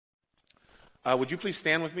Would you please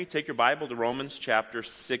stand with me? Take your Bible to Romans chapter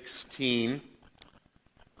 16.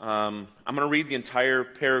 I'm going to read the entire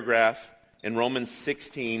paragraph in Romans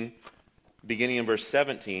 16, beginning in verse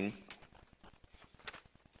 17.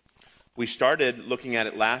 We started looking at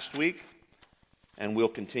it last week, and we'll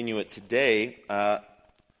continue it today.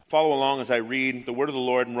 Follow along as I read the word of the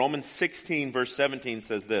Lord. In Romans 16, verse 17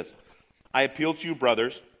 says this: I appeal to you,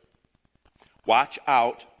 brothers, watch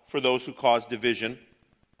out for those who cause division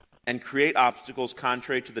and create obstacles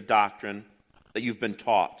contrary to the doctrine that you've been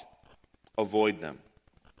taught. Avoid them.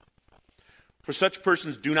 For such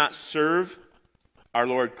persons do not serve our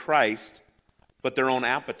Lord Christ, but their own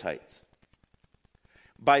appetites.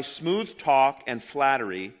 By smooth talk and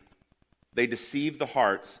flattery, they deceive the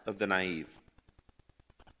hearts of the naive.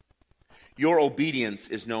 Your obedience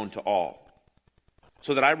is known to all,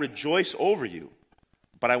 so that I rejoice over you,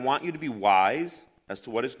 but I want you to be wise as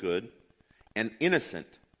to what is good and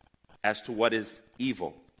innocent as to what is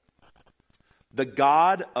evil. The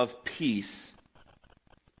God of peace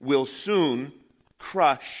will soon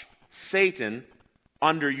crush Satan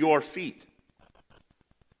under your feet.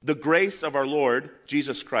 The grace of our Lord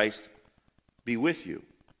Jesus Christ be with you.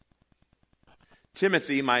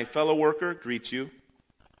 Timothy, my fellow worker, greets you.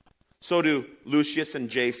 So do Lucius and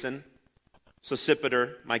Jason,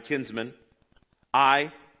 Sosipater, my kinsman.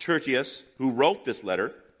 I, Tertius, who wrote this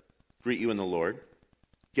letter, greet you in the Lord.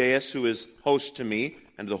 Gaius, who is host to me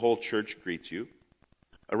and the whole church, greets you.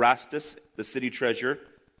 Erastus, the city treasurer,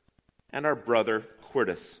 and our brother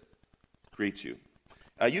Quartus greets you.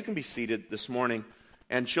 You can be seated this morning,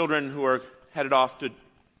 and children who are headed off to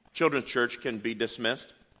children's church can be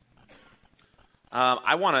dismissed.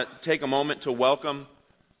 I want to take a moment to welcome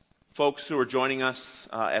folks who are joining us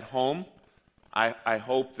at home. I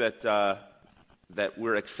hope that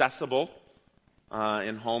we're accessible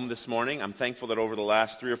in home this morning. I'm thankful that over the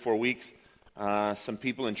last 3 or 4 weeks, some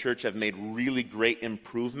people in church have made really great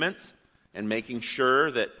improvements in making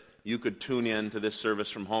sure that you could tune in to this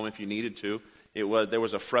service from home if you needed to. There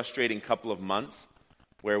was a frustrating couple of months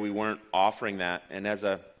where we weren't offering that. And as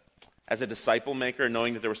a disciple maker,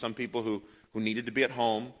 knowing that there were some people who needed to be at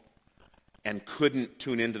home and couldn't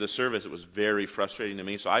tune into the service, it was very frustrating to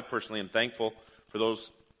me. So I personally am thankful for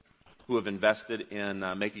those who have invested in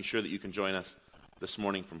making sure that you can join us this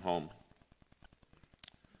morning from home.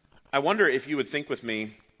 I wonder if you would think with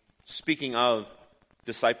me, speaking of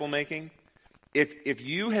disciple making, if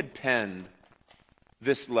you had penned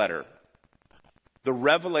this letter, the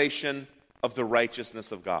revelation of the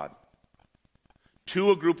righteousness of God,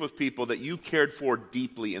 to a group of people that you cared for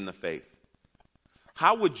deeply in the faith,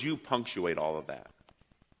 how would you punctuate all of that?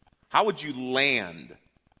 How would you land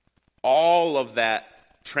all of that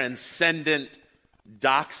transcendent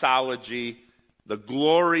doxology, the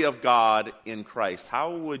glory of God in Christ?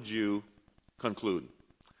 How would you conclude?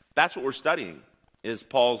 That's what we're studying, is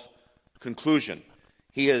Paul's conclusion.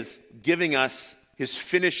 He is giving us his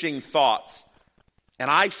finishing thoughts. And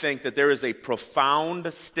I think that there is a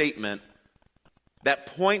profound statement that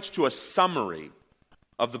points to a summary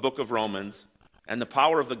of the book of Romans and the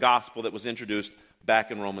power of the gospel that was introduced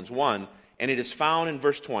back in Romans 1. And it is found in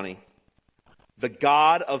verse 20. The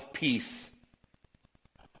God of peace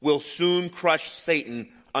will soon crush Satan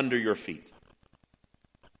under your feet.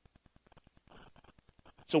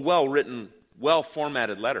 It's a well-written,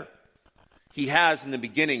 well-formatted letter. He has in the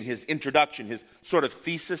beginning his introduction, his sort of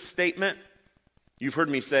thesis statement. You've heard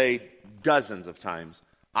me say dozens of times.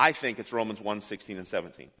 I think it's Romans 1, 16 and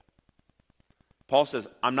 17. Paul says,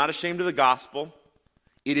 I'm not ashamed of the gospel.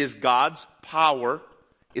 It is God's power.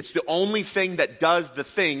 It's the only thing that does the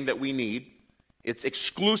thing that we need. It's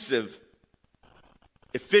exclusive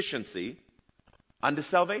efficiency unto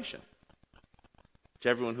salvation to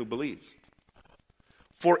everyone who believes.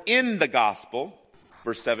 For in the gospel,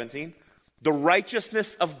 verse 17, the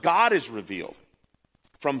righteousness of God is revealed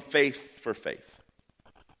from faith for faith.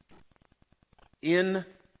 In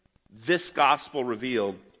this gospel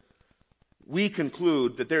revealed, we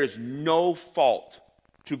conclude that there is no fault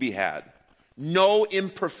to be had, no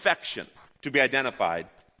imperfection to be identified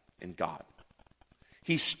in God.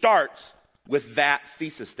 He starts with that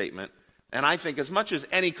thesis statement, and I think as much as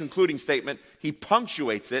any concluding statement, he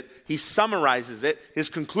punctuates it, he summarizes it. His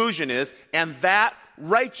conclusion is, and that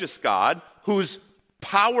righteous God, whose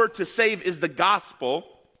power to save is the gospel,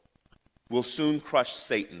 will soon crush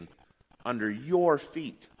Satan under your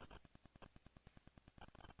feet.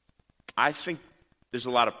 I think there's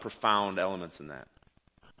a lot of profound elements in that.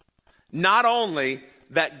 Not only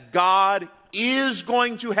that God is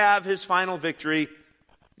going to have his final victory,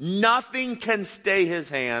 nothing can stay his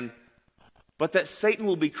hand, but that Satan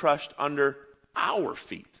will be crushed under our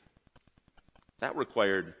feet. That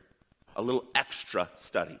required a little extra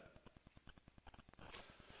study.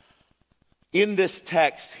 In this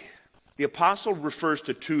text, the apostle refers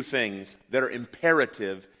to two things that are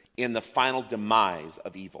imperative in the final demise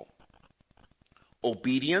of evil: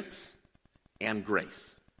 obedience and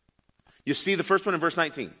grace. You see the first one in verse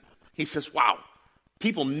 19. He says, wow,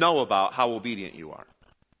 people know about how obedient you are.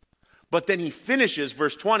 But then he finishes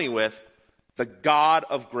verse 20 with, the God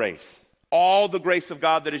of grace. All the grace of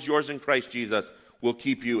God that is yours in Christ Jesus will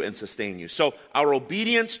keep you and sustain you. So our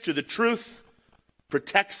obedience to the truth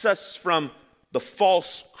protects us from the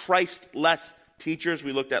false Christ-less teachers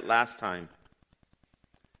we looked at last time.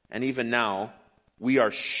 And even now, we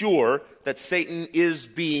are sure that Satan is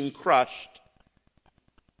being crushed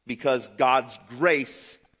because God's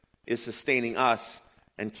grace is sustaining us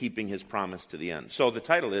and keeping his promise to the end. So the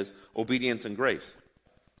title is Obedience and Grace.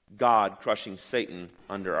 God crushing Satan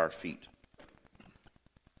under our feet.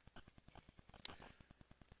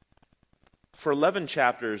 For 11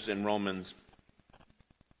 chapters in Romans,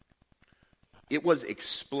 it was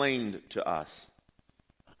explained to us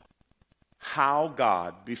how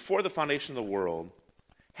God, before the foundation of the world,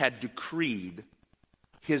 had decreed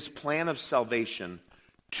his plan of salvation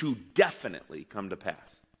to definitely come to pass.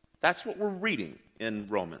 That's what we're reading in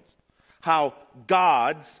Romans. How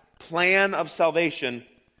God's plan of salvation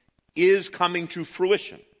is coming to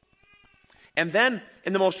fruition. And then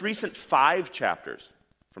in the most recent 5 chapters,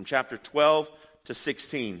 from chapter 12 to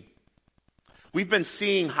 16, we've been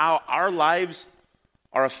seeing how our lives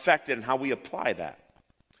are affected and how we apply that.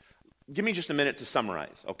 Give me just a minute to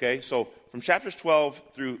summarize, okay? So from chapters 12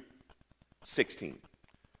 through 16,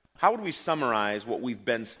 how would we summarize what we've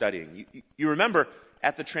been studying? You remember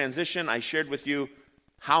at the transition I shared with you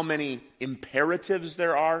how many imperatives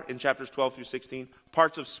there are in chapters 12 through 16,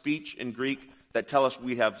 parts of speech in Greek that tell us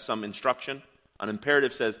we have some instruction. An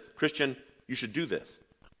imperative says, Christian, you should do this.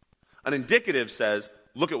 An indicative says,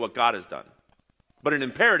 look at what God has done. But an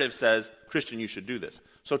imperative says, Christian, you should do this.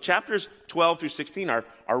 So chapters 12 through 16 are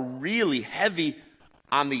really heavy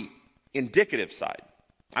on the indicative side.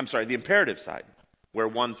 The imperative side, where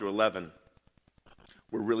 1 through 11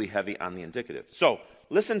 were really heavy on the indicative. So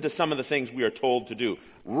listen to some of the things we are told to do.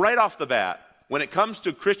 Right off the bat, when it comes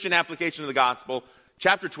to Christian application of the gospel,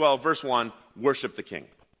 chapter 12, verse 1, worship the King.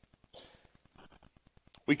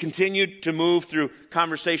 We continued to move through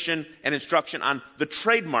conversation and instruction on the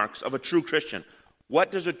trademarks of a true Christian.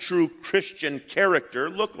 What does a true Christian character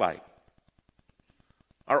look like?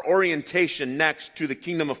 Our orientation next to the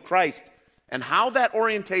kingdom of Christ and how that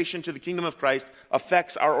orientation to the kingdom of Christ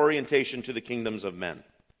affects our orientation to the kingdoms of men.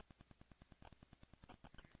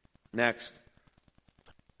 Next,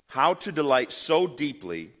 how to delight so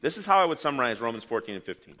deeply. This is how I would summarize Romans 14 and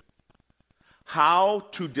 15. How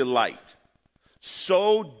to delight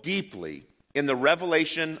so deeply in the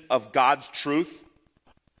revelation of God's truth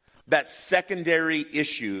that secondary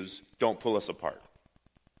issues don't pull us apart.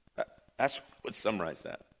 That's what would summarize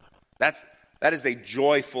that. That is a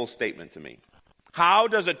joyful statement to me. How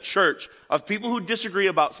does a church of people who disagree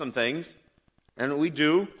about some things, and we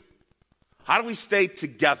do, how do we stay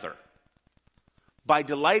together? By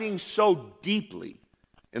delighting so deeply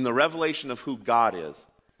in the revelation of who God is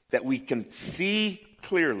that we can see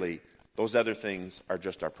clearly those other things are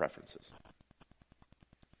just our preferences.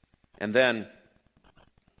 And then,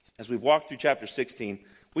 as we've walked through chapter 16,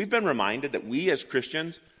 we've been reminded that we as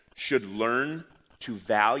Christians should learn to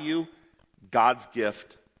value God's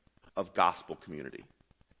gift of gospel community.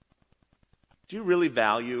 Do you really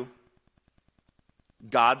value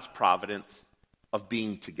God's providence of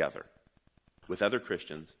being together with other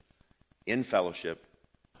Christians in fellowship,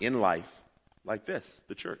 in life, like this,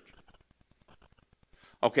 the church?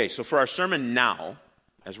 Okay, so for our sermon now,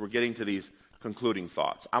 as we're getting to these concluding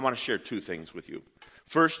thoughts, I want to share 2 things with you.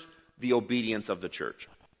 First, the obedience of the church.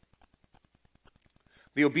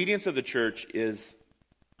 The obedience of the church is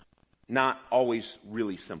not always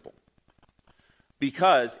really simple.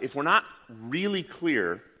 Because if we're not really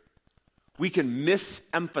clear, we can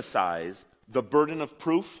misemphasize the burden of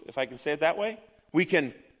proof, if I can say it that way. We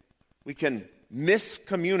can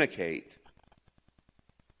miscommunicate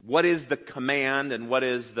what is the command and what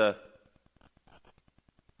is the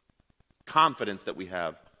confidence that we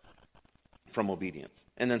have from obedience.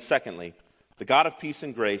 And then secondly, the God of peace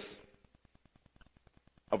and grace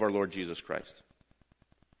of our Lord Jesus Christ.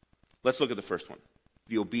 Let's look at the first one,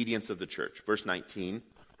 the obedience of the church. Verse 19,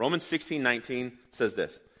 Romans 16:19 says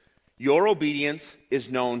this, your obedience is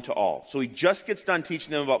known to all. So he just gets done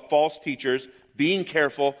teaching them about false teachers, being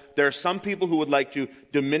careful. There are some people who would like to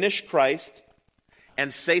diminish Christ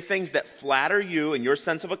and say things that flatter you and your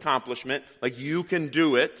sense of accomplishment, like you can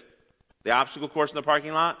do it. The obstacle course in the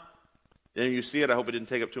parking lot? Did you see it? I hope it didn't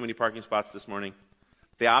take up too many parking spots this morning.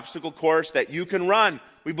 The obstacle course that you can run.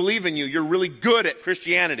 We believe in you. You're really good at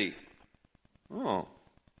Christianity. Oh,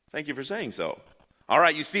 thank you for saying so. All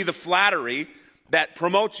right, you see the flattery that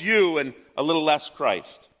promotes you and a little less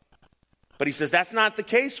Christ. But he says that's not the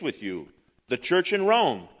case with you, the church in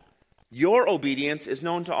Rome. Your obedience is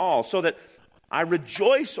known to all, so that I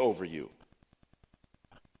rejoice over you.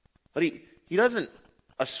 But he doesn't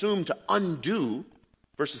assume to undo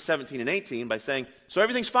verses 17 and 18 by saying, so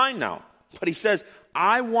everything's fine now. But he says,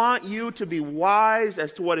 I want you to be wise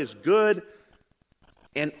as to what is good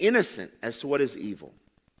and innocent as to what is evil.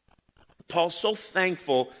 Paul's so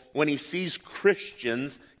thankful when he sees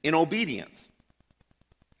Christians in obedience.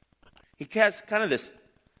 He has kind of this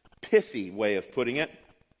pithy way of putting it.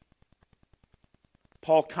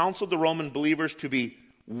 Paul counseled the Roman believers to be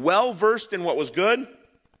well versed in what was good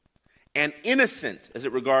and innocent as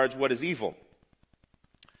it regards what is evil.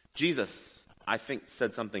 Jesus, I think,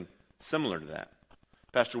 said something similar to that.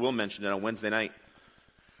 Pastor Will mentioned it on Wednesday night,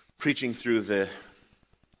 preaching through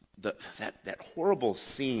that horrible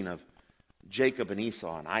scene of Jacob and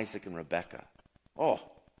Esau and Isaac and Rebekah. Oh,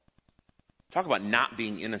 talk about not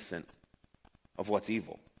being innocent of what's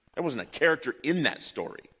evil. There wasn't a character in that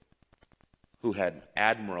story who had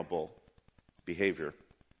admirable behavior.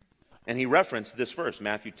 And he referenced this verse,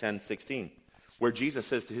 Matthew 10:16, where Jesus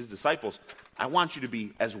says to his disciples, I want you to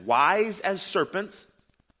be as wise as serpents,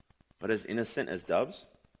 but as innocent as doves.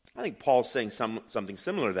 I think Paul's saying something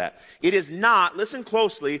similar to that. It is not, listen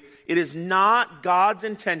closely, it is not God's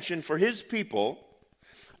intention for his people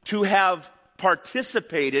to have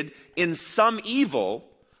participated in some evil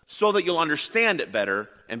so that you'll understand it better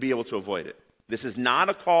and be able to avoid it. This is not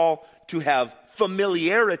a call to have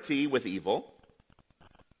familiarity with evil,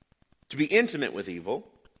 to be intimate with evil.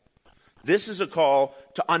 This is a call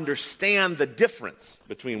to understand the difference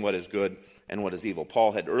between what is good and what is evil.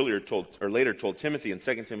 Paul had later told Timothy in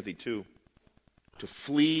 2 Timothy 2 to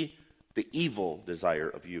flee the evil desire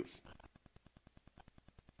of youth.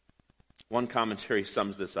 One commentary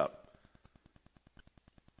sums this up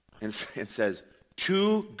and says,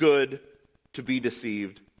 too good to be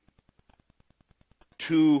deceived,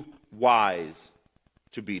 too wise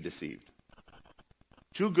to be deceived.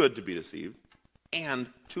 Too good to be deceived, and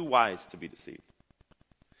too wise to be deceived.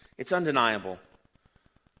 It's undeniable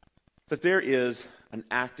that there is an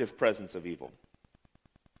active presence of evil.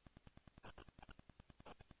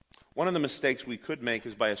 One of the mistakes we could make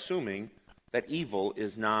is by assuming that evil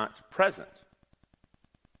is not present.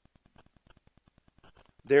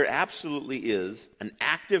 There absolutely is an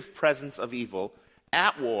active presence of evil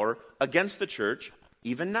at war against the church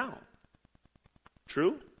even now.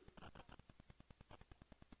 True?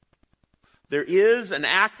 There is an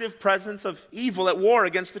active presence of evil at war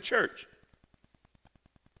against the church.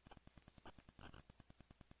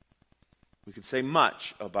 We could say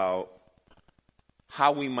much about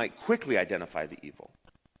how we might quickly identify the evil.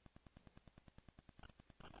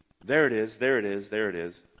 There it is, there it is, there it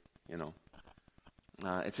is. You know,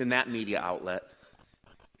 it's in that media outlet.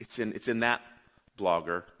 It's in that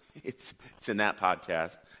blogger. It's in that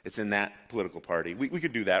podcast. It's in that political party. We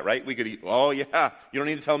could do that, right? We could. Oh yeah, you don't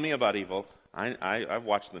need to tell me about evil. I've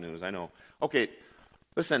watched the news. I know. Okay,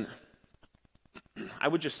 listen. I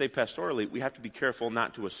would just say pastorally, we have to be careful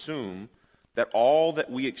not to assume that all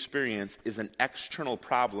that we experience is an external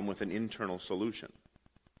problem with an internal solution.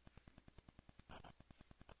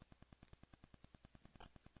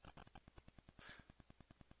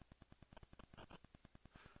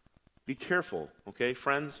 Be careful, okay,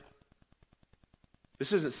 friends?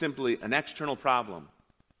 This isn't simply an external problem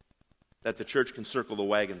that the church can circle the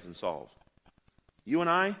wagons and solve. You and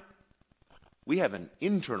I, we have an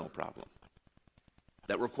internal problem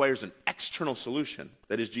that requires an external solution,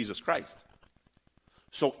 that is Jesus Christ.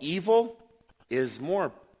 So evil is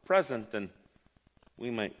more present than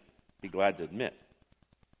we might be glad to admit.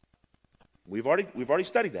 We've already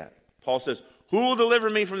studied that. Paul says, who will deliver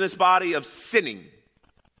me from this body of sinning?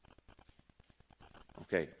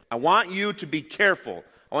 Okay, I want you to be careful.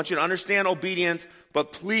 I want you to understand obedience,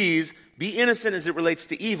 but please be innocent as it relates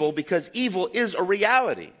to evil, because evil is a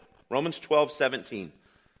reality. Romans 12:17.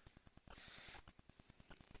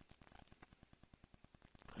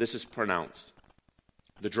 This is pronounced.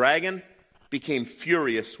 The dragon became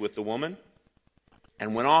furious with the woman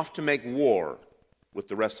and went off to make war with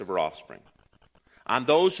the rest of her offspring, on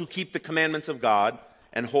those who keep the commandments of God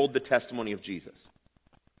and hold the testimony of Jesus.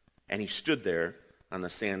 And he stood there on the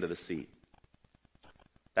sand of the sea.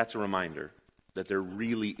 That's a reminder that there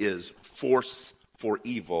really is force for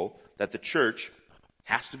evil that the church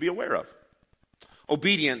has to be aware of.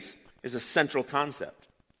 Obedience is a central concept.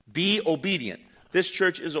 Be obedient. This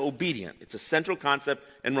church is obedient. It's a central concept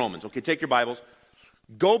in Romans. Okay, take your Bibles.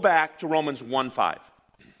 Go back to Romans 1:5.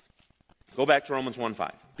 Go back to Romans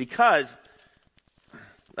 1:5. Because,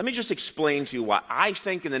 let me just explain to you why I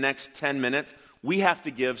think in the next 10 minutes we have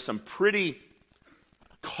to give some pretty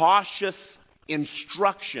cautious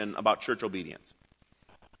instruction about church obedience.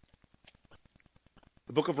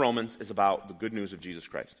 The book of Romans is about the good news of Jesus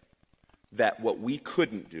Christ. That what we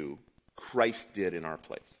couldn't do, Christ did in our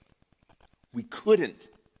place. We couldn't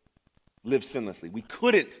live sinlessly. We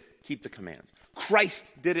couldn't keep the commands. Christ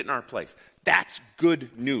did it in our place. That's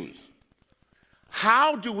good news.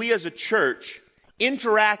 How do we as a church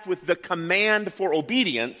interact with the command for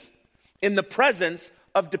obedience in the presence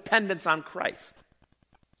of dependence on Christ?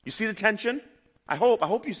 You see the tension? I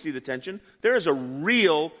hope you see the tension. There is a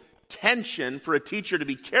real tension for a teacher to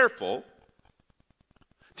be careful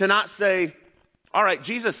to not say, all right,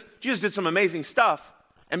 Jesus did some amazing stuff,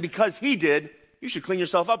 and because he did, you should clean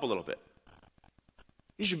yourself up a little bit.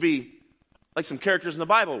 You should be like some characters in the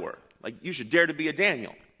Bible were. Like, you should dare to be a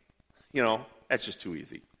Daniel. You know, that's just too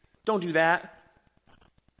easy. Don't do that.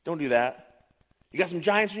 Don't do that. You got some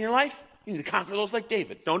giants in your life? You need to conquer those like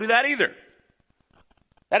David. Don't do that either.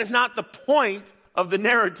 That is not the point of the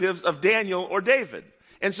narratives of Daniel or David.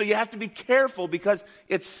 And so you have to be careful because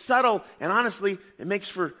it's subtle, and honestly, it makes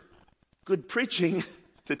for good preaching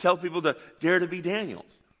to tell people to dare to be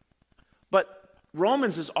Daniels. But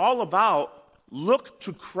Romans is all about look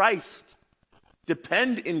to Christ,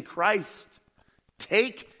 depend in Christ,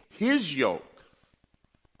 take his yoke.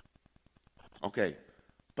 Okay,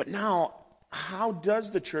 but now, how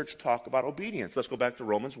does the church talk about obedience? Let's go back to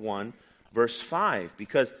Romans 1, verse 5,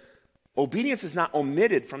 because obedience is not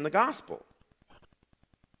omitted from the gospel.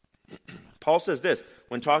 Paul says this,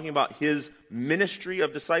 when talking about his ministry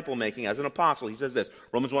of disciple making as an apostle, he says this,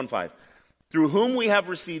 Romans 1:5, through whom we have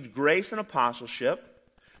received grace and apostleship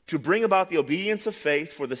to bring about the obedience of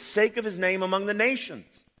faith for the sake of his name among the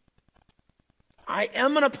nations. I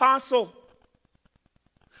am an apostle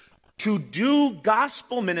to do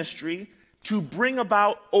gospel ministry to bring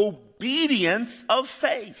about obedience of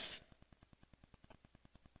faith.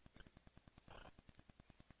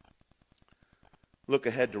 Look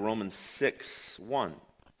ahead to Romans 6:1.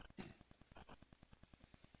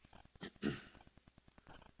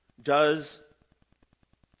 Does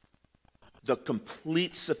the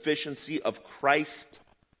complete sufficiency of Christ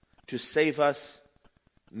to save us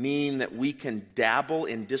mean that we can dabble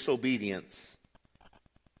in disobedience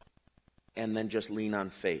and then just lean on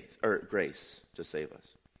faith or grace to save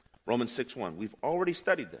us? Romans 6:1. We've already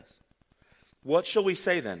studied this. What shall we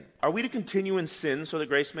say then? Are we to continue in sin so that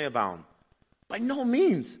grace may abound? By no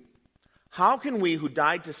means. How can we who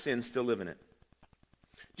died to sin still live in it?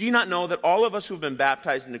 Do you not know that all of us who have been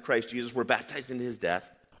baptized into Christ Jesus were baptized into his death?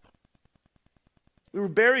 We were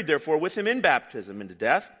buried, therefore, with him in baptism into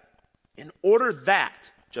death, in order that,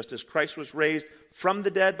 just as Christ was raised from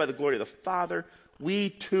the dead by the glory of the Father, we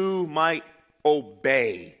too might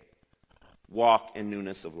obey, walk in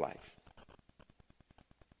newness of life.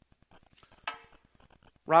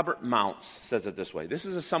 Robert Mounce says it this way. This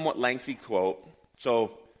is a somewhat lengthy quote,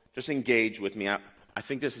 so just engage with me. I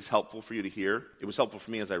think this is helpful for you to hear. It was helpful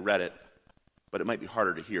for me as I read it, but it might be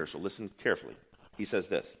harder to hear, so listen carefully. He says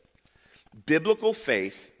this, biblical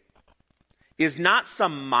faith is not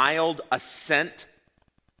some mild assent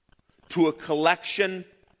to a collection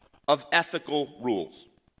of ethical rules.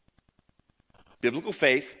 Biblical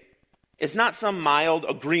faith is not some mild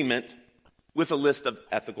agreement with a list of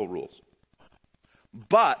ethical rules,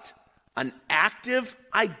 but an active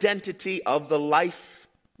identity of the life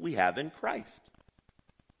we have in Christ.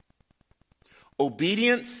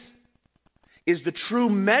 Obedience is the true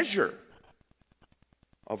measure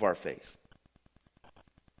of our faith,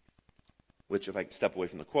 which, if I step away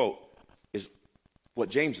from the quote, is what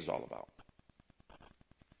James is all about.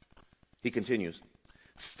 He continues,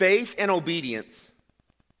 faith and obedience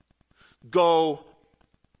go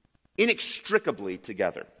inextricably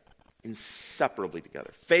together, inseparably together.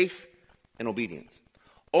 Faith and obedience.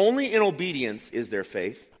 Only in obedience is there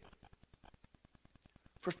faith.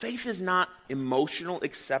 For faith is not emotional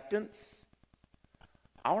acceptance.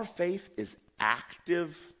 Our faith is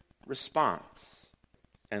active response.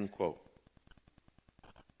 End quote.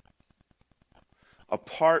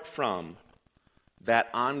 Apart from that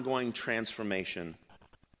ongoing transformation,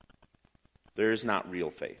 there is not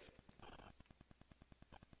real faith.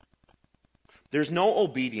 There's no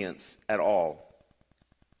obedience at all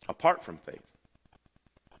apart from faith.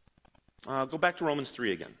 Go back to Romans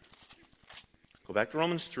 3 again. Go back to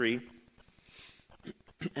Romans 3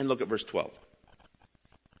 and look at verse 12.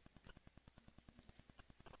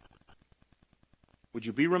 Would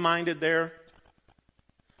you be reminded there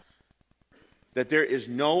that there is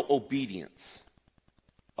no obedience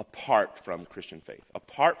apart from Christian faith?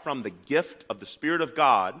 Apart from the gift of the Spirit of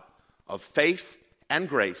God, of faith and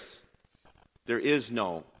grace, there is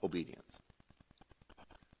no obedience.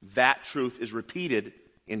 That truth is repeated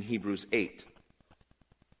in Hebrews 8.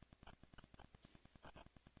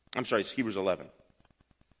 I'm sorry, it's Hebrews 11.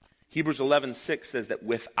 Hebrews 11:6 says that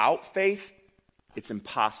without faith, it's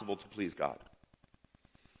impossible to please God.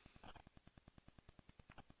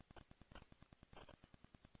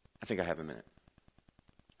 I think I have a minute.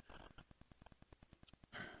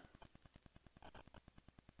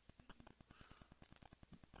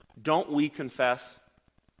 Don't we confess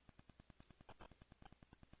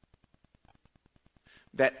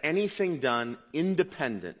that anything done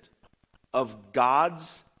independent of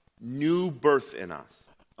God's new birth in us,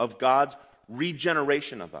 of God's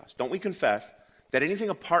regeneration of us, don't we confess that anything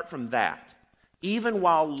apart from that, even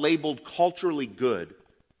while labeled culturally good,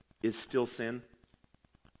 is still sin?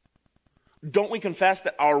 Don't we confess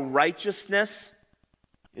that our righteousness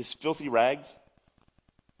is filthy rags?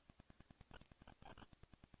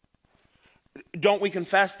 Don't we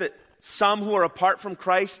confess that some who are apart from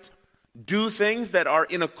Christ do things that are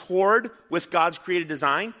in accord with God's created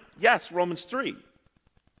design? Yes, Romans 3.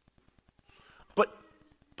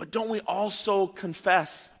 But don't we also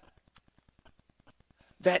confess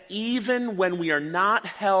that even when we are not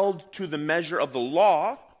held to the measure of the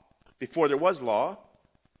law, before there was law,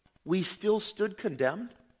 we still stood condemned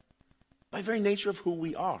by very nature of who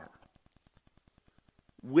we are?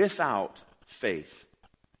 Without faith,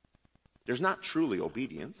 there's not truly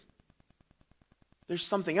obedience. There's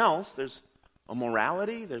something else. There's a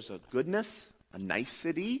morality, there's a goodness, a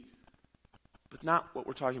nicety, but not what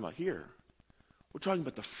we're talking about here. We're talking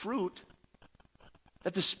about the fruit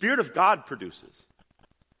that the Spirit of God produces.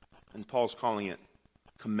 And Paul's calling it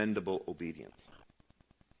commendable obedience.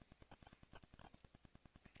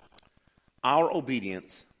 Our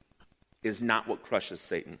obedience is not what crushes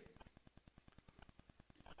Satan.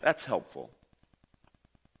 That's helpful.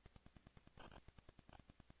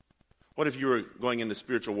 What if you were going into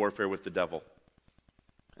spiritual warfare with the devil?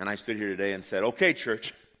 And I stood here today and said, okay,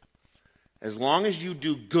 church, as long as you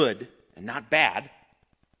do good and not bad,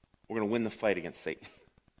 we're going to win the fight against Satan.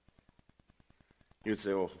 You would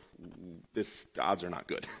say, oh, the odds are not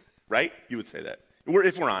good, right? You would say that.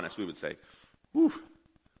 If we're honest, we would say, whew,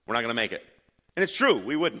 we're not going to make it. And it's true,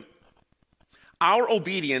 we wouldn't. Our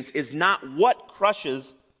obedience is not what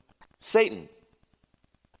crushes Satan.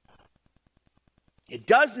 It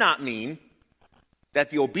does not mean that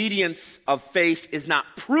the obedience of faith is not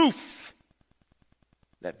proof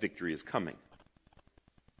that victory is coming.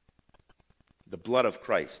 The blood of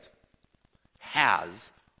Christ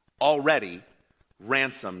has already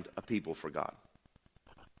ransomed a people for God.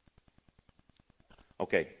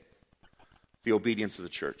 Okay, the obedience of the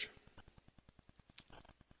church.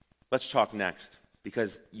 Let's talk next,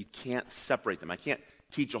 because you can't separate them. I can't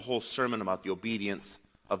teach a whole sermon about the obedience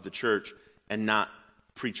of the church and not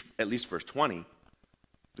preach, at least verse 20,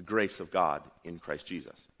 the grace of God in Christ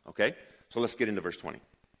Jesus. Okay? So let's get into verse 20.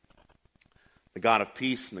 The God of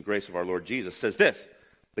peace and the grace of our Lord Jesus says this: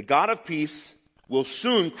 the God of peace will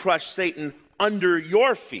soon crush Satan under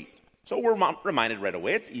your feet. So we're reminded right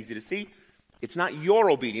away, it's easy to see, it's not your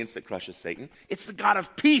obedience that crushes Satan, it's the God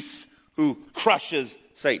of peace who crushes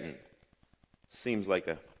Satan. Seems like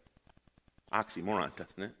a oxymoron,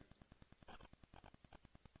 doesn't it?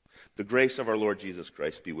 The grace of our Lord Jesus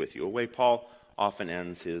Christ be with you. A way Paul often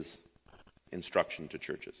ends his instruction to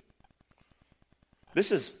churches.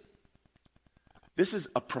 This is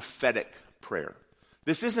a prophetic prayer.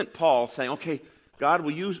 This isn't Paul saying, okay, God,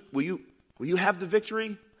 will you have the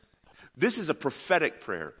victory? This is a prophetic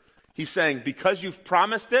prayer. He's saying, because you've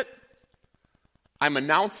promised it, I'm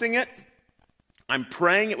announcing it, I'm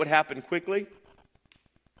praying it would happen quickly.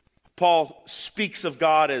 Paul speaks of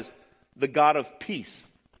God as the God of peace.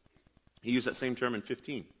 He used that same term in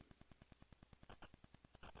 15.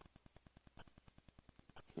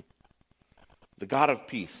 The God of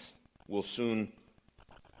peace will soon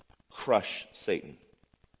crush Satan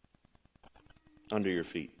under your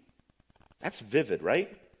feet. That's vivid,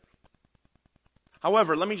 right?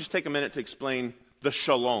 However, let me just take a minute to explain the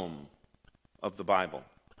shalom of the Bible.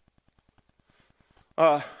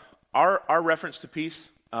 Our reference to peace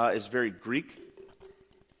is very Greek.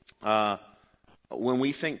 When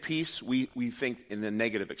we think peace, we think in the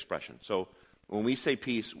negative expression. So when we say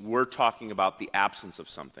peace, we're talking about the absence of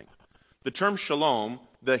something. The term shalom,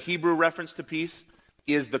 the Hebrew reference to peace,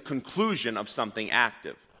 is the conclusion of something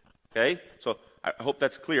active. Okay? So I hope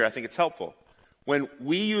that's clear. I think it's helpful. When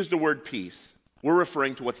we use the word peace, we're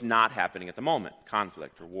referring to what's not happening at the moment,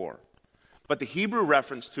 conflict or war. But the Hebrew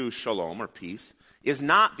reference to shalom or peace is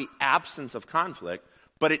not the absence of conflict,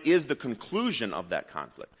 but it is the conclusion of that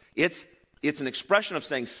conflict. It's an expression of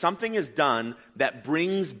saying something is done that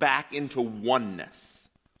brings back into oneness.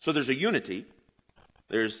 So there's a unity.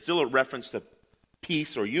 There's still a reference to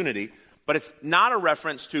peace or unity, but it's not a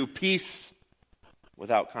reference to peace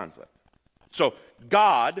without conflict. So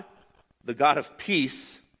God, the God of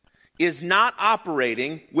peace, is not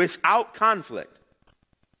operating without conflict.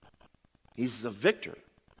 He's the victor.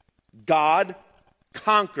 God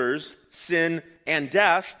conquers sin and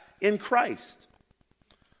death in Christ.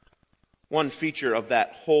 One feature of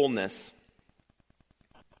that wholeness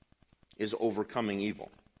is overcoming evil.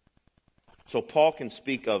 So Paul can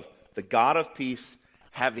speak of the God of peace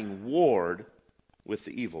having warred with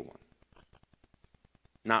the evil one.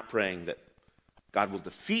 Not praying that God will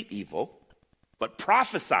defeat evil, but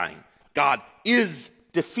prophesying God is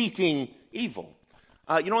defeating evil.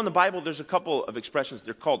 In the Bible, there's a couple of expressions.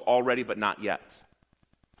 They're called already but not yet.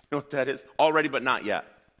 You know what that is? Already but not yet.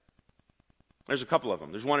 There's a couple of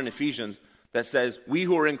them. There's one in Ephesians that says, we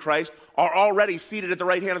who are in Christ are already seated at the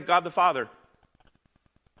right hand of God the Father.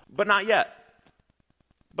 But not yet.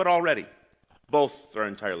 But already. Both are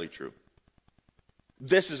entirely true.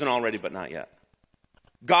 This is an already but not yet.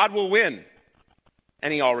 God will win.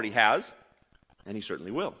 And he already has. And he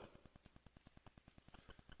certainly will.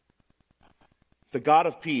 The God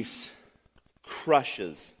of peace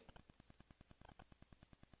crushes.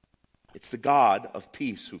 It's the God of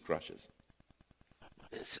peace who crushes.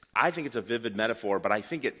 I think it's a vivid metaphor, but I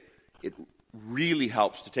think it really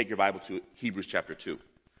helps to take your Bible to Hebrews chapter 2.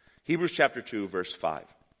 Hebrews chapter 2, verse 5.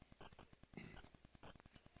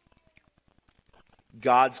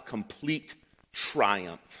 God's complete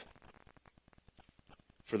triumph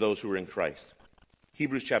for those who are in Christ.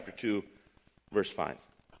 Hebrews chapter 2, verse 5.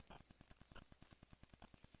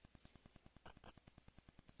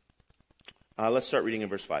 Let's start reading in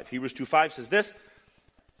verse 5. Hebrews 2:5 says this,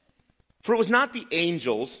 for it was not the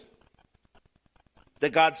angels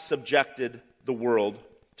that God subjected the world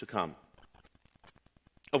to come,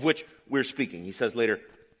 of which we're speaking. He says later,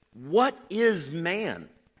 what is man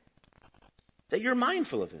that you're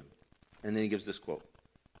mindful of him? And then he gives this quote,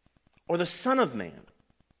 or the son of man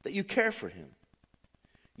that you care for him.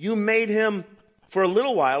 You made him for a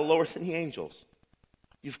little while lower than the angels.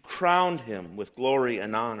 You've crowned him with glory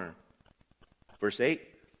and honor. Verse 8,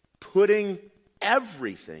 putting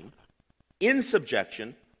everything in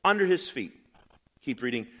subjection under his feet. Keep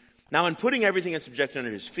reading. Now, in putting everything in subjection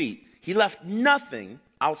under his feet, he left nothing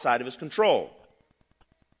outside of his control.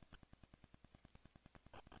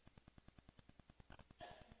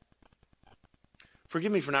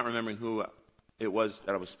 Forgive me for not remembering who it was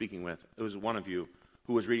that I was speaking with. It was one of you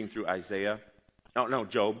who was reading through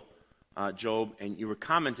Job. Job, and you were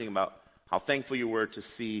commenting about how thankful you were to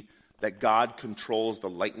see that God controls the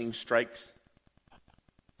lightning strikes.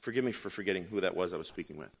 Forgive me for forgetting who that was I was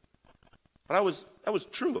speaking with. But that was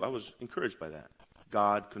true. I was encouraged by that.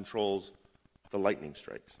 God controls the lightning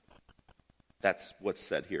strikes. That's what's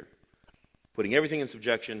said here. Putting everything in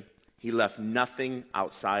subjection, he left nothing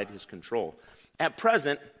outside his control. At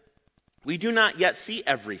present, we do not yet see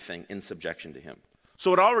everything in subjection to him.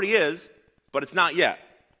 So it already is, but it's not yet.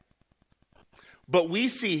 But we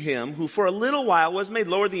see him who for a little while was made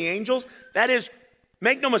lower than the angels. That is,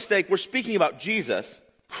 make no mistake, we're speaking about Jesus,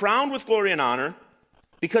 crowned with glory and honor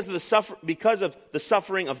because of the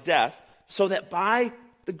suffering of death, so that by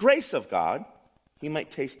the grace of God, he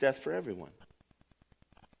might taste death for everyone.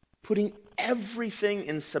 Putting everything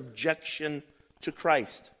in subjection to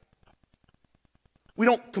Christ. We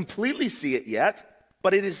don't completely see it yet,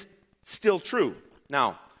 but it is still true.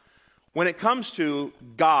 Now, when it comes to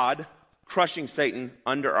God crushing Satan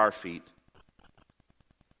under our feet,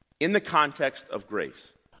 in the context of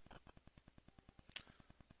grace,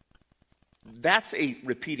 that's a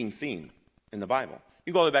repeating theme in the Bible.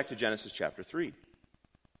 You go all the way back to Genesis chapter 3,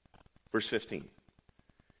 verse 15.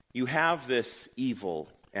 You have this evil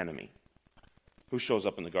enemy who shows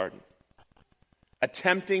up in the garden,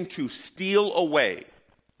 attempting to steal away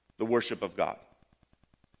the worship of God.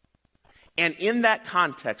 And in that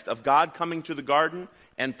context of God coming to the garden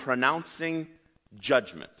and pronouncing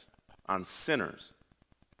judgment on sinners,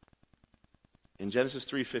 in Genesis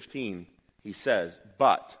 3:15, he says,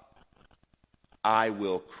 but I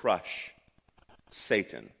will crush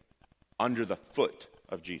Satan under the foot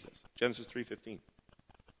of Jesus. Genesis 3:15.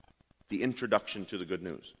 The introduction to the good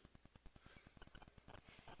news.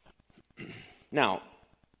 Now,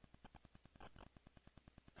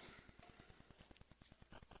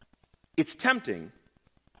 it's tempting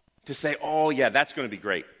to say, oh, yeah, that's going to be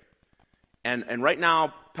great. And right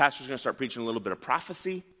now, Pastor's going to start preaching a little bit of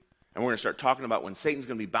prophecy, and we're going to start talking about when Satan's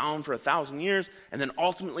going to be bound for 1,000 years and then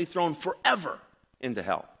ultimately thrown forever into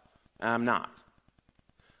hell. I'm not.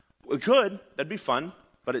 We could. That'd be fun,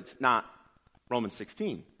 but it's not Romans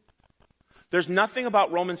 16. There's nothing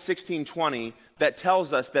about Romans 16:20 that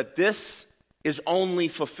tells us that this is only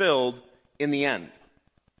fulfilled in the end.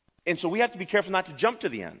 And so we have to be careful not to jump to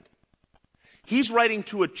the end. He's writing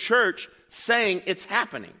to a church saying it's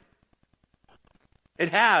happening. It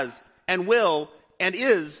has and will and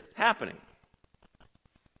is happening.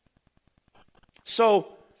 So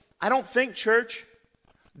I don't think, church,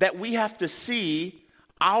 that we have to see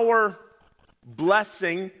our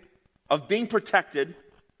blessing of being protected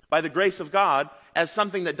by the grace of God as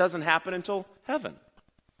something that doesn't happen until heaven.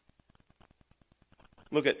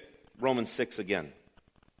 Look at Romans 6 again.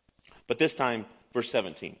 But this time, verse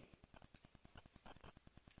 17.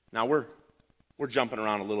 Now we're jumping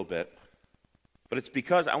around a little bit, but it's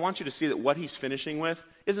because I want you to see that what he's finishing with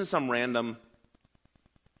isn't some random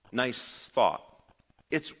nice thought.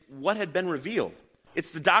 It's what had been revealed.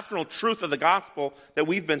 It's the doctrinal truth of the gospel that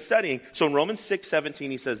we've been studying. So in Romans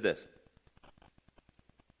 6:17, he says this.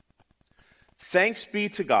 Thanks be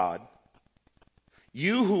to God,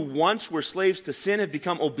 you who once were slaves to sin have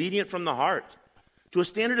become obedient from the heart to a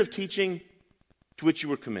standard of teaching to which you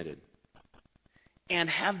were committed, and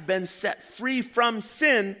have been set free from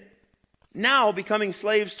sin, now becoming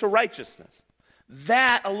slaves to righteousness.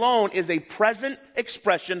 That alone is a present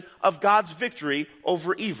expression of God's victory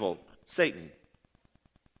over evil, Satan.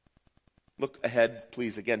 Look ahead,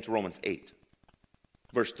 please, again to Romans 8,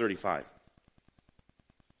 verse 35.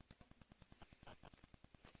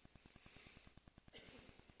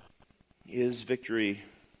 Is victory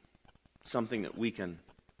something that we can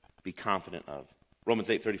be confident of? Romans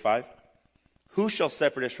 8:35. Who shall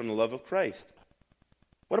separate us from the love of Christ?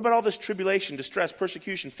 What about all this tribulation, distress,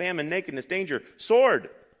 persecution, famine, nakedness, danger, sword?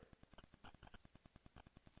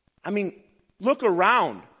 I mean, look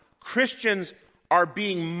around. Christians are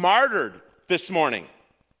being martyred this morning.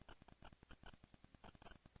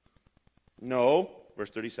 No, verse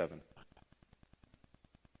 37.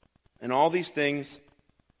 In all these things,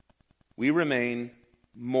 we remain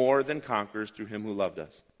more than conquerors through him who loved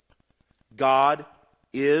us. God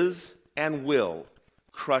is and will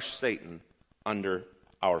crush Satan under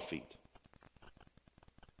our feet.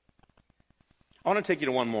 I want to take you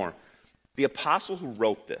to one more. The apostle who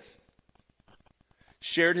wrote this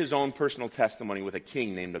shared his own personal testimony with a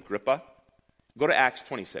king named Agrippa. Go to Acts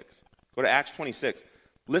 26. Go to Acts 26.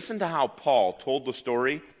 Listen to how Paul told the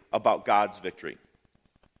story about God's victory.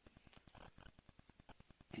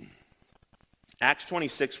 Acts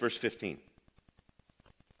 26, verse 15.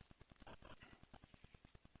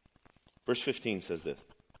 Verse 15 says this.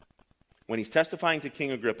 When he's testifying to King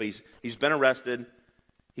Agrippa, he's been arrested.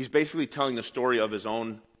 He's basically telling the story of his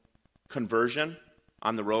own conversion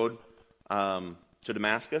on the road to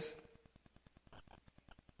Damascus.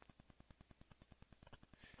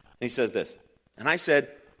 And he says this. And I said,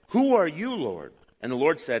 who are you, Lord? And the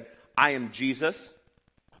Lord said, I am Jesus,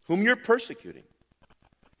 whom you're persecuting.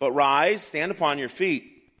 But rise, stand upon your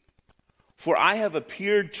feet, for I have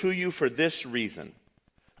appeared to you for this reason,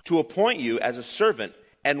 to appoint you as a servant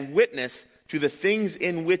and witness to the things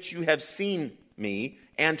in which you have seen me,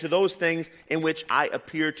 and to those things in which I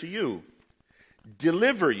appear to you.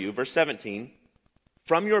 Deliver you, verse 17,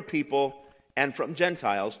 from your people and from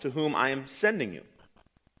Gentiles to whom I am sending you,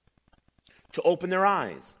 to open their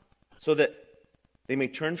eyes, so that they may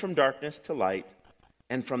turn from darkness to light,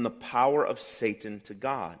 and from the power of Satan to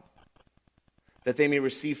God, that they may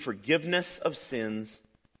receive forgiveness of sins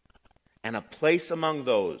and a place among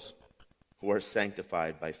those who are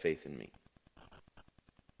sanctified by faith in me.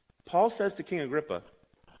 Paul says to King Agrippa,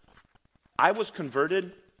 I was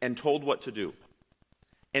converted and told what to do.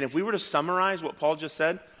 And if we were to summarize what Paul just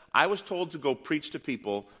said, I was told to go preach to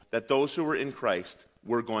people that those who were in Christ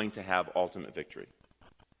were going to have ultimate victory.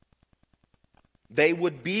 They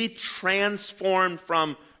would be transformed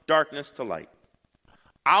from darkness to light,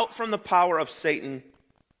 out from the power of Satan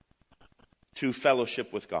to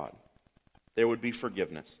fellowship with God. There would be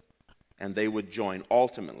forgiveness, and they would join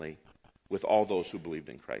ultimately with all those who believed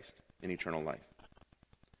in Christ in eternal life.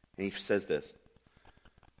 And he says this,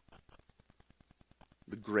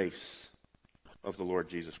 the grace of the Lord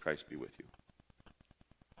Jesus Christ be with you.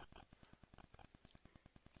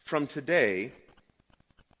 From today,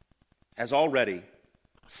 as already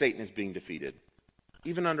Satan is being defeated,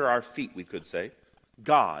 even under our feet, we could say,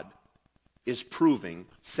 God is proving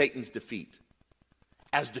Satan's defeat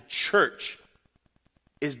as the church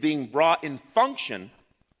is being brought in function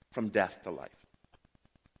from death to life.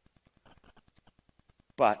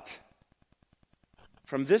 But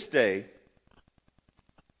from this day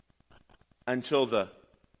until the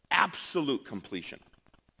absolute completion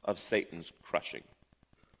of Satan's crushing,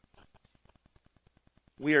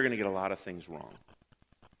 we are going to get a lot of things wrong.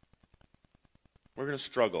 We're going to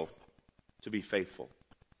struggle to be faithful.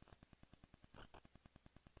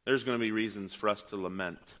 There's going to be reasons for us to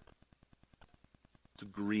lament, to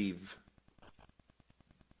grieve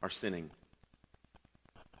our sinning.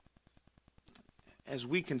 As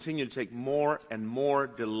we continue to take more and more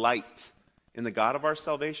delight in the God of our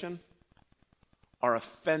salvation, our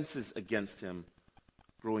offenses against him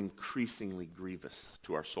grow increasingly grievous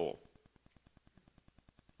to our soul.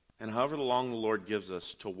 And however long the Lord gives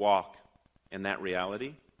us to walk in that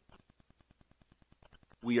reality,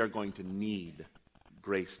 we are going to need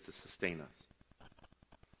grace to sustain us.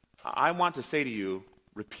 I want to say to you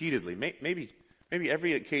repeatedly, maybe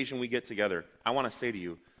every occasion we get together, I want to say to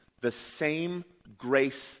you, the same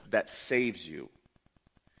grace that saves you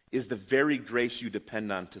is the very grace you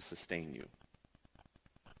depend on to sustain you.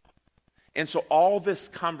 And so all this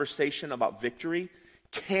conversation about victory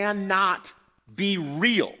cannot be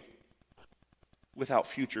real without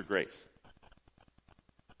future grace.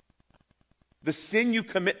 The sin you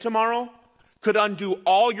commit tomorrow could undo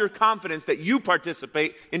all your confidence that you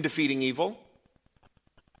participate in defeating evil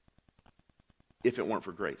if it weren't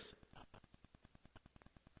for grace.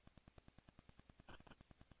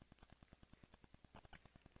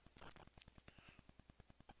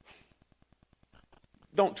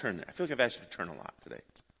 Don't turn there. I feel like I've asked you to turn a lot today.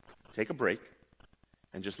 Take a break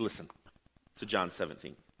and just listen to John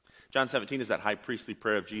 17. John 17 is that high priestly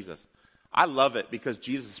prayer of Jesus. I love it because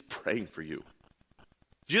Jesus is praying for you.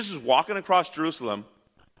 Jesus is walking across Jerusalem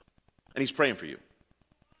and he's praying for you.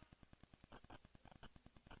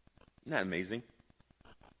 Isn't that amazing?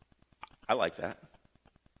 I like that.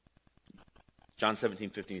 John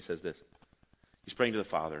 17:15, he says this. He's praying to the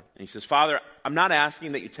Father. And he says, Father, I'm not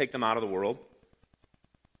asking that you take them out of the world.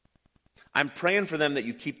 I'm praying for them that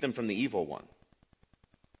you keep them from the evil one.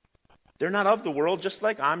 They're not of the world, just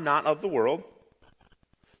like I'm not of the world.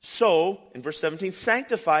 So, in verse 17,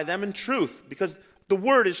 sanctify them in truth, because the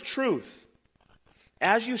word is truth.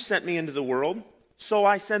 As you sent me into the world, so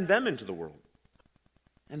I send them into the world.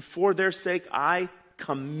 And for their sake I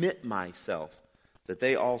commit myself, that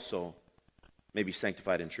they also may be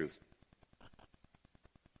sanctified in truth.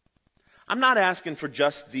 I'm not asking for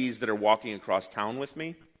just these that are walking across town with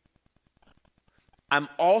me. I'm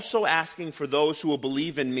also asking for those who will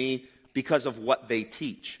believe in me because of what they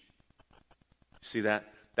teach. See that?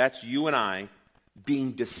 That's you and I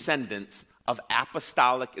being descendants of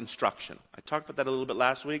apostolic instruction. I talked about that a little bit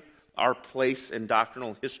last week. Our place in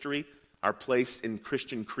doctrinal history, our place in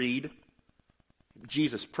Christian creed.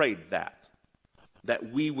 Jesus prayed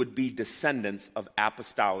that we would be descendants of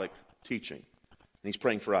apostolic teaching. And he's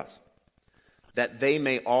praying for us. That they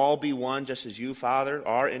may all be one, just as you, Father,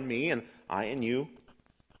 are in me and I in you.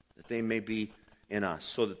 That they may be in us,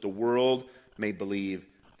 so that the world may believe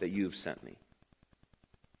that you've sent me.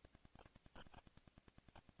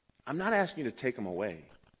 I'm not asking you to take them away.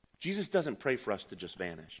 Jesus doesn't pray for us to just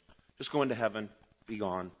vanish. Just go into heaven, be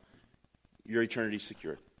gone, your eternity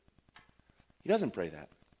secured. He doesn't pray that.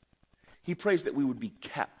 He prays that we would be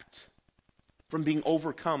kept from being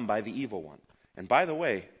overcome by the evil one. And by the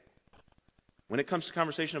way, when it comes to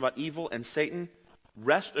conversation about evil and Satan,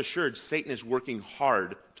 rest assured Satan is working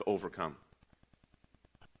hard to overcome.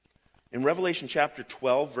 In Revelation chapter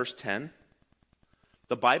 12, verse 10,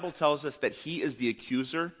 the Bible tells us that he is the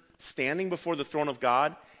accuser standing before the throne of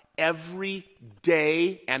God every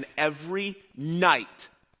day and every night,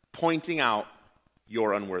 pointing out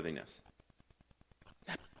your unworthiness.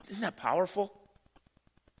 Isn't that powerful?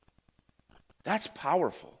 That's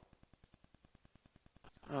powerful.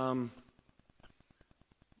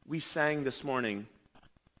 We sang this morning,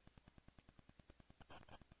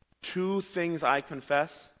 2 things I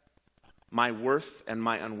confess, my worth and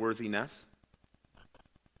my unworthiness.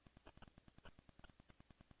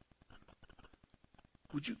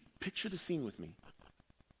 Would you picture the scene with me?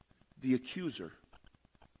 The accuser,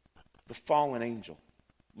 the fallen angel,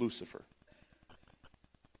 Lucifer,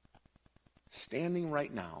 standing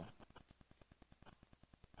right now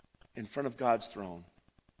in front of God's throne,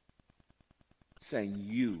 saying,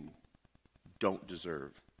 you don't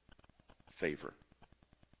deserve favor.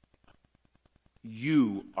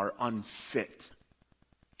 You are unfit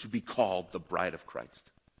to be called the bride of Christ.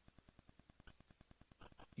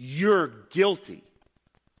 You're guilty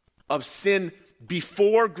of sin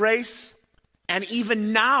before grace and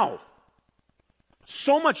even now.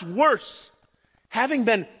 So much worse having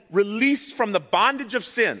been released from the bondage of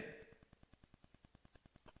sin,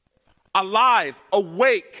 alive,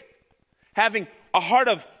 awake, having a heart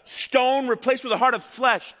of stone replaced with a heart of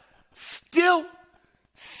flesh, still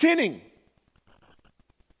sinning.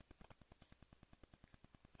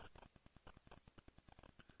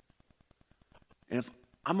 And if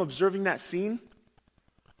I'm observing that scene,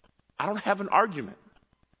 I don't have an argument.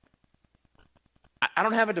 I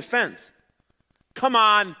don't have a defense. Come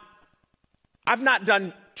on, I've not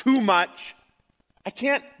done too much. I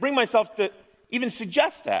can't bring myself to even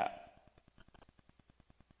suggest that.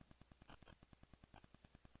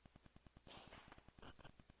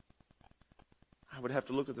 I would have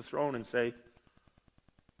to look at the throne and say,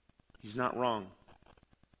 he's not wrong.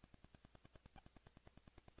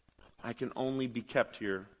 I can only be kept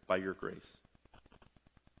here by your grace.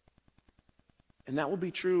 And that will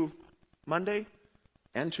be true Monday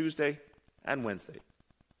and Tuesday and Wednesday.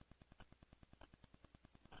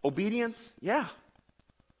 Obedience, yeah.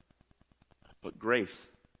 But grace,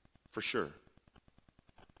 for sure.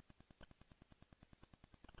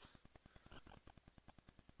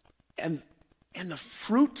 And the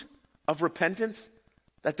fruit of repentance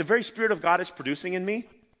that the very Spirit of God is producing in me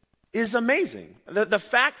is amazing. The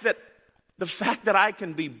fact that I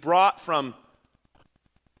can be brought from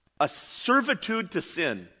a servitude to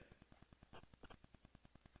sin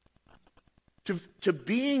to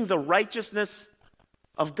being the righteousness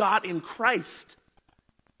of God in Christ,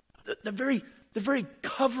 the very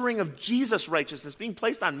covering of Jesus' righteousness being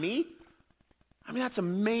placed on me, I mean, that's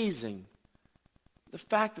amazing. The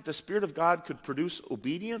fact that the Spirit of God could produce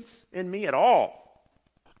obedience in me at all.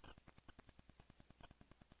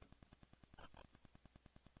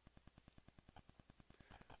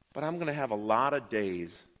 But I'm going to have a lot of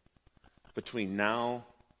days between now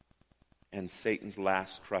and Satan's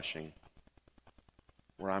last crushing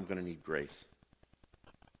where I'm going to need grace.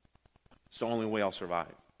 It's the only way I'll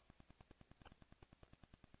survive.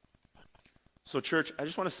 So, church, I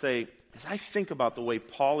just want to say, as I think about the way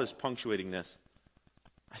Paul is punctuating this,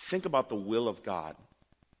 I think about the will of God.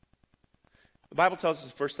 The Bible tells us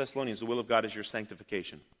in 1 Thessalonians, the will of God is your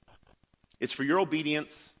sanctification. It's for your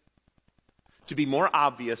obedience to be more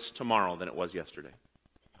obvious tomorrow than it was yesterday.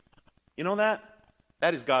 You know that?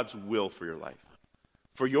 That is God's will for your life.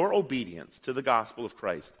 For your obedience to the gospel of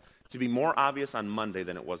Christ to be more obvious on Monday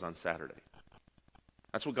than it was on Saturday.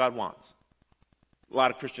 That's what God wants. A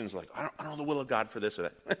lot of Christians are like, I don't know the will of God for this or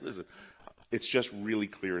that. Listen, it's just really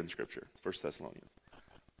clear in Scripture, 1 Thessalonians.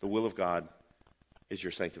 The will of God is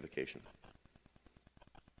your sanctification.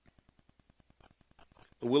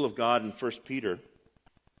 The will of God in 1 Peter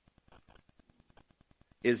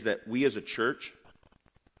is that we as a church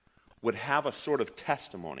would have a sort of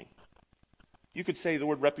testimony. You could say the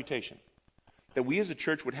word reputation. That we as a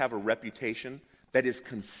church would have a reputation that is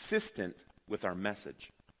consistent with our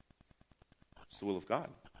message. It's the will of God.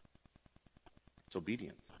 It's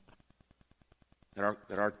obedience. That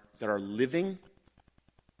our living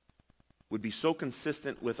would be so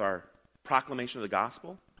consistent with our proclamation of the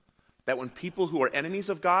gospel that when people who are enemies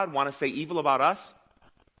of God want to say evil about us,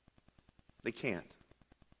 they can't.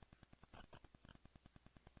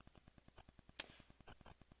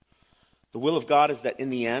 The will of God is that in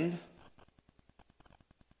the end,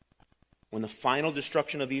 when the final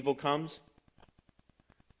destruction of evil comes,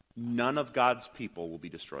 none of God's people will be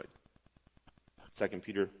destroyed. 2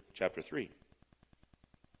 Peter chapter 3.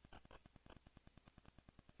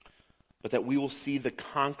 But that we will see the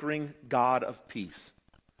conquering God of peace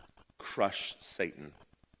crush Satan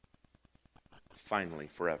finally,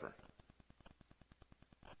 forever.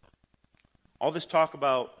 All this talk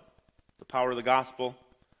about the power of the gospel,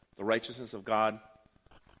 the righteousness of God,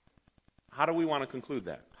 how do we want to conclude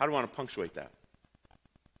that? How do we want to punctuate that?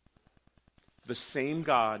 The same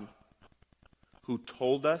God who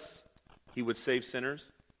told us he would save sinners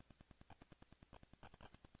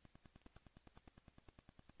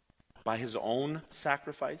by his own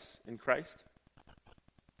sacrifice in Christ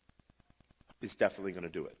is definitely going to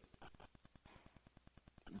do it.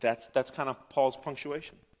 That's kind of Paul's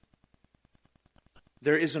punctuation.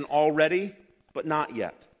 There is an already, but not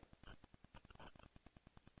yet.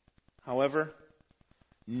 However,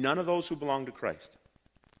 none of those who belong to Christ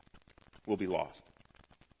will be lost.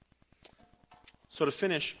 So to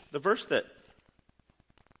finish, the verse that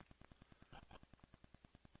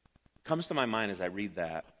comes to my mind as I read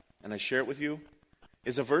that, and I share it with you,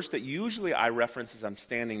 is a verse that usually I reference as I'm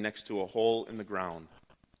standing next to a hole in the ground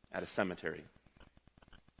at a cemetery.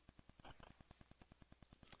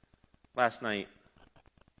 Last night,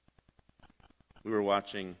 we were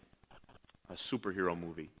watching a superhero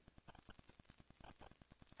movie.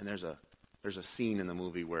 And there's a There's a scene in the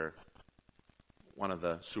movie where one of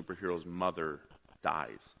the superheroes' mother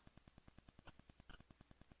dies.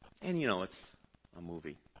 And it's a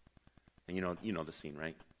movie. And you know the scene,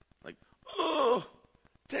 right? Like, oh,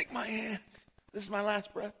 take my hand. This is my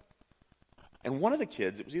last breath. And one of the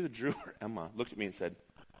kids, it was either Drew or Emma, looked at me and said,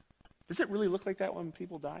 does it really look like that when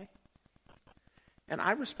people die? And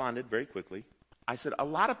I responded very quickly. I said, a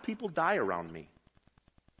lot of people die around me.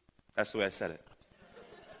 That's the way I said it.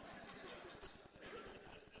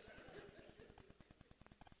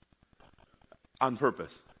 On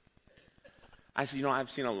purpose. I said, I've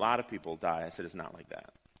seen a lot of people die. I said, it's not like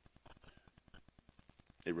that.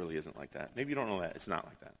 It really isn't like that. Maybe you don't know that. It's not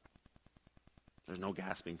like that. There's no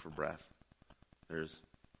gasping for breath. There's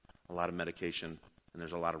a lot of medication, and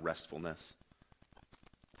there's a lot of restfulness.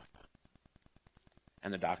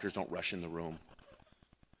 And the doctors don't rush in the room.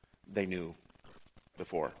 They knew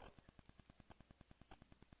before.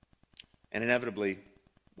 And inevitably,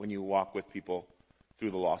 when you walk with people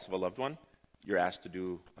through the loss of a loved one, you're asked to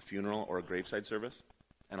do a funeral or a graveside service.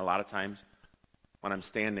 And a lot of times, when I'm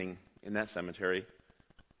standing in that cemetery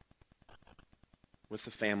with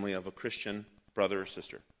the family of a Christian brother or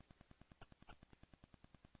sister,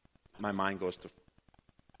 my mind goes to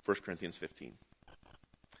 1 Corinthians 15.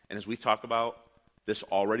 And as we talk about this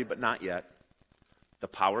already but not yet, the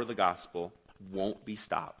power of the gospel won't be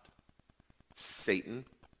stopped. Satan,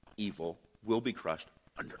 evil, will be crushed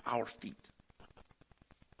under our feet.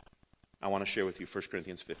 I want to share with you 1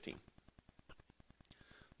 Corinthians 15.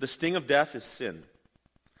 The sting of death is sin,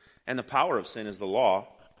 and the power of sin is the law.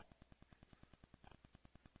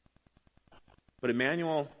 But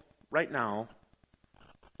Emmanuel, right now,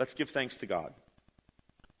 let's give thanks to God,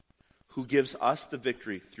 who gives us the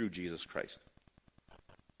victory through Jesus Christ.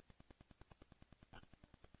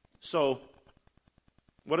 So,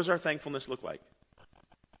 what does our thankfulness look like?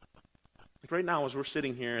 Like right now, as we're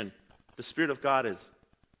sitting here and the Spirit of God is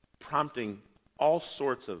prompting all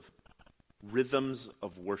sorts of rhythms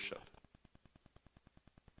of worship,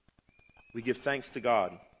 we give thanks to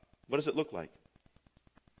God. What does it look like?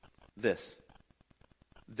 This.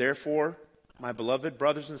 Therefore, my beloved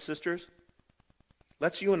brothers and sisters,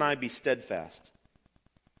 let's you and I be steadfast,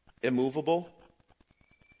 immovable,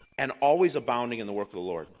 and always abounding in the work of the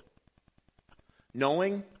Lord,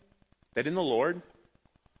 knowing that in the Lord,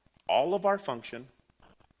 all of our function,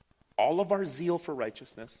 all of our zeal for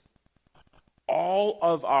righteousness, all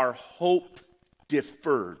of our hope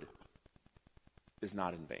deferred is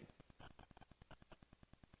not in vain.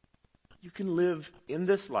 You can live in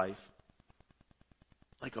this life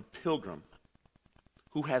like a pilgrim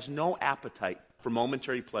who has no appetite for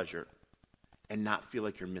momentary pleasure and not feel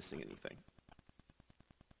like you're missing anything.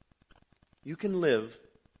 You can live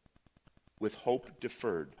with hope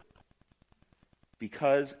deferred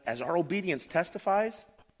because, as our obedience testifies,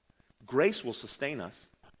 grace will sustain us,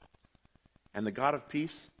 and the God of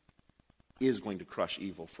peace is going to crush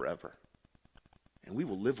evil forever. And we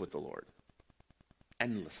will live with the Lord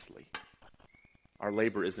endlessly. Our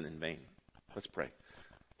labor isn't in vain. Let's pray.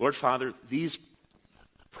 Lord Father, these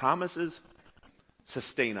promises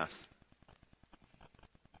sustain us.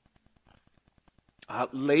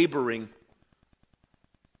 Laboring,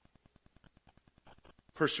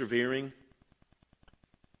 persevering,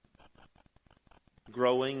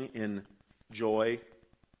 growing in joy,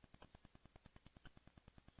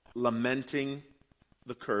 lamenting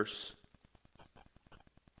the curse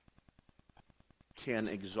can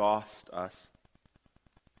exhaust us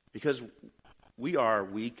because we are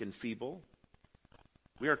weak and feeble.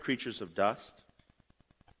 We are creatures of dust.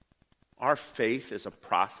 Our faith is a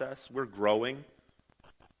process. We're growing.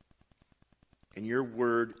 And your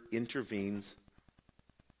word intervenes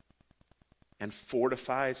and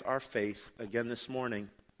fortifies our faith again this morning.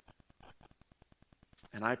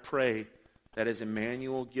 And I pray that as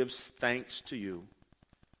Emmanuel gives thanks to you,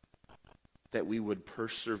 that we would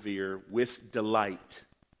persevere with delight,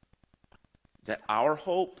 that our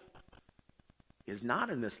hope is not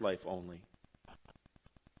in this life only,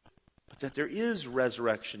 but that there is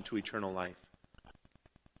resurrection to eternal life.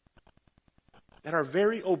 That our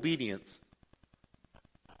very obedience,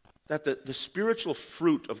 that the spiritual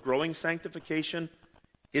fruit of growing sanctification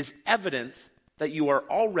is evidence that you are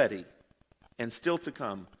already and still to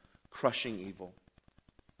come crushing evil.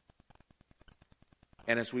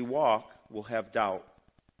 And as we walk, we'll have doubt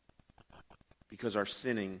because our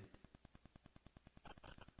sinning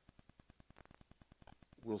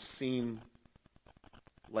will seem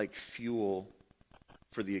like fuel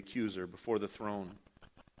for the accuser before the throne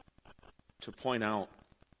to point out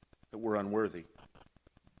that we're unworthy.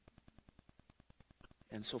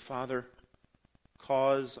 And so, Father,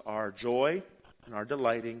 cause our joy and our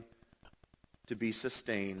delighting to be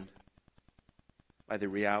sustained by the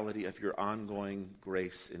reality of your ongoing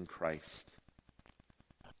grace in Christ.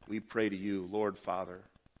 We pray to you, Lord Father,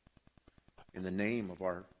 in the name of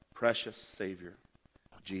our precious Savior,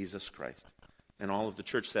 Jesus Christ. And all of the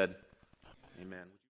church said, Amen.